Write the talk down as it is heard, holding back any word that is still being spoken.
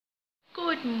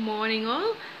Good morning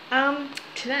all.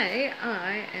 Today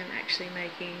I am actually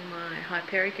making my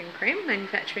Hypericum cream,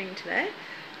 manufacturing today,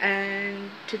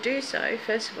 and to do so,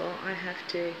 first of all, I have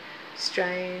to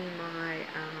strain my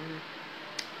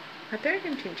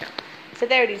Hypericum tincture. So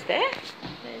there it is there.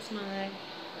 There's my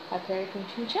Hypericum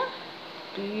tincture.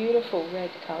 Beautiful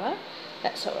red colour.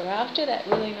 That's what we're after, that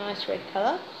really nice red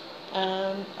colour.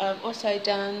 I've also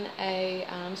done a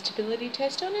stability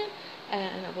test on it,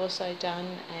 and I've also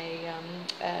done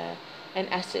an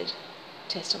acid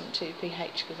test on it too,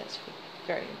 pH, because that's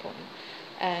very important.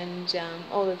 And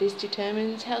all of this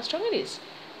determines how strong it is.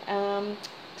 And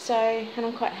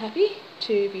I'm quite happy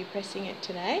to be pressing it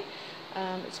today.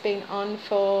 It's been on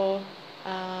for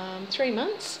 3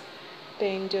 months.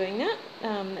 Been doing that.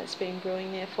 That's been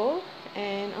brewing there for,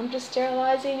 and I'm just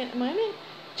sterilising at the moment.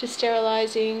 Just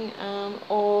sterilising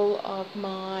all of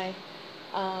my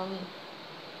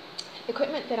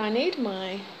equipment that I need,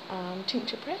 my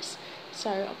tincture press. So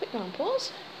I'll put that on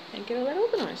pause and get all that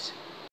organised.